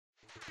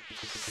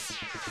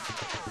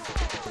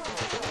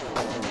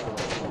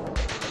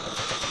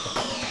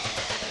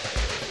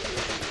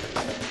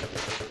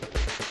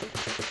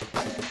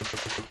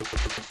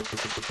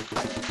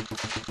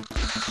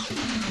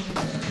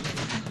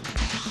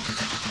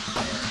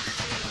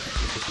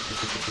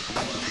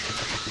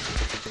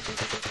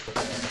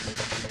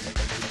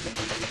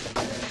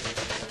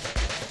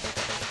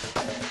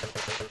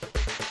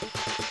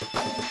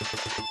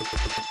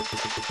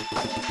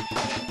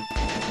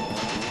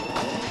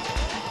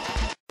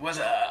What's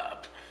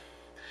up?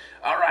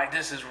 Alright,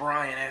 this is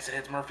Ryan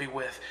Acidheads Murphy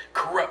with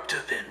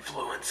Corruptive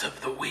Influence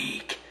of the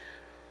Week,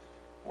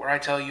 where I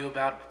tell you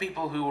about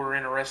people who are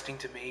interesting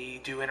to me,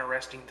 do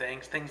interesting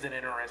things that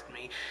interest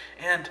me,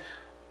 and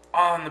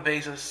on the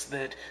basis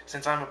that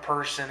since I'm a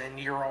person and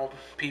you're all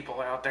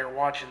people out there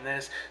watching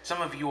this,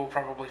 some of you will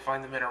probably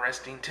find them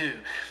interesting too.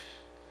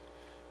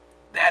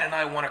 That and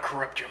I want to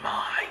corrupt your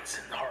minds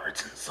and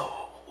hearts and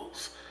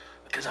souls,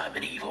 because I'm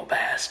an evil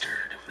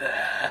bastard.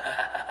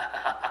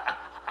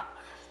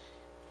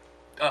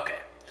 Okay,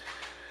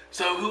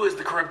 so who is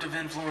the corruptive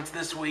influence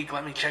this week?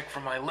 Let me check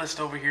from my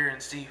list over here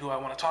and see who I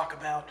want to talk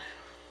about.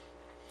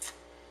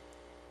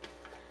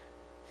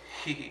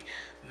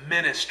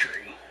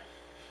 Ministry.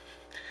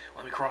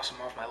 Let me cross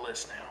them off my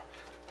list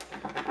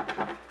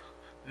now.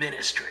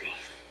 Ministry.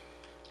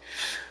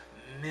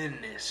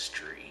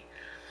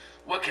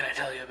 What can I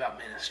tell you about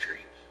Ministry?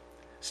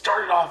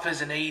 Started off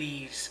as an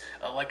 80s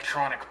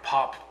electronic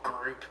pop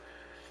group.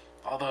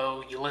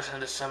 Although you listen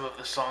to some of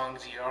the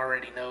songs, you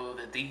already know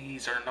that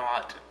these are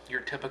not your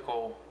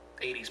typical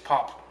 80s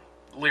pop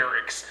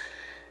lyrics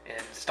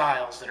and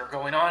styles that are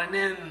going on. And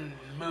then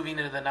moving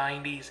into the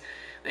 90s,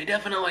 they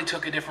definitely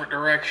took a different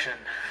direction.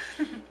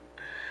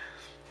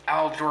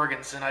 Al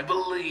Jorgensen, I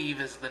believe,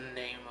 is the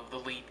name of the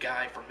lead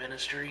guy for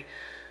Ministry.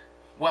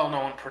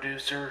 Well-known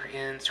producer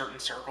in certain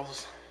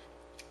circles.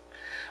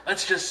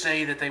 Let's just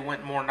say that they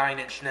went more Nine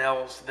Inch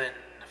Nails than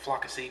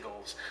Flock of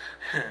Seagulls.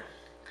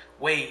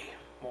 Way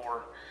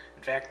more.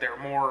 In fact, they're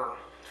more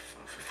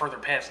further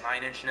past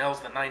Nine Inch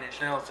Nails than Nine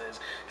Inch Nails is.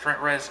 Trent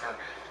Reznor,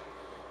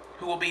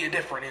 who will be a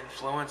different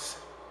influence,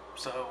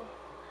 so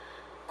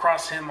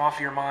cross him off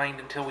your mind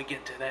until we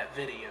get to that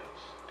video.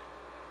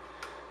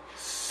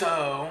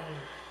 So,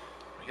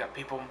 we got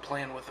people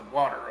playing with the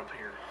water up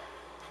here.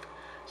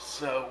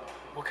 So,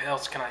 what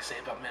else can I say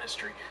about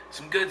Ministry?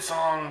 Some good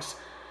songs.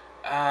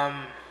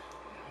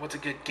 What's a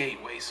good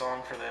gateway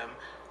song for them?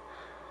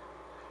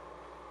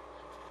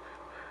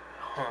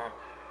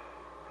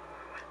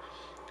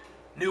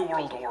 New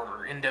World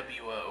Order,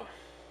 NWO.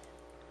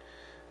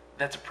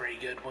 That's a pretty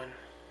good one.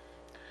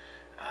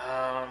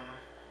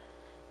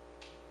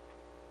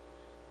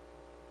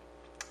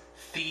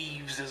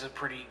 Thieves is a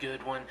pretty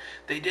good one.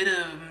 They did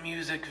a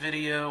music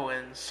video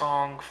and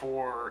song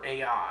for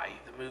AI,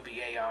 the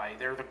movie AI.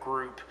 They're the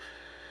group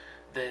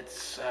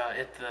that's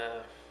at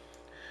the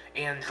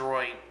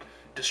Android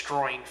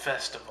Destroying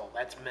Festival.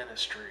 That's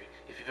Ministry,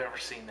 if you've ever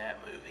seen that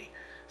movie.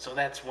 So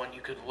that's one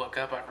you could look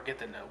up. I forget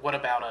the name. What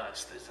About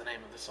Us is the name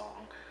of the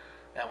song.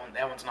 That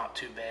one's not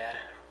too bad.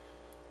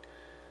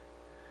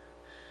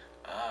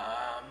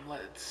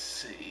 Let's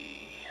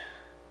see.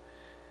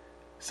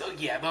 So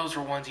yeah, those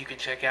are ones you can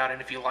check out, and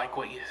if you like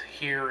what you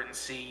hear and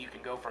see, you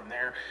can go from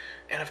there.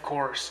 And of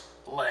course,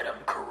 let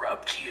them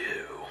corrupt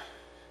you.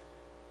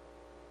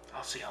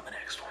 I'll see you on the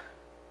next one.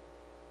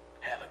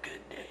 Have a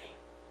good day.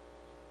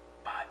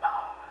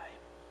 Bye-bye.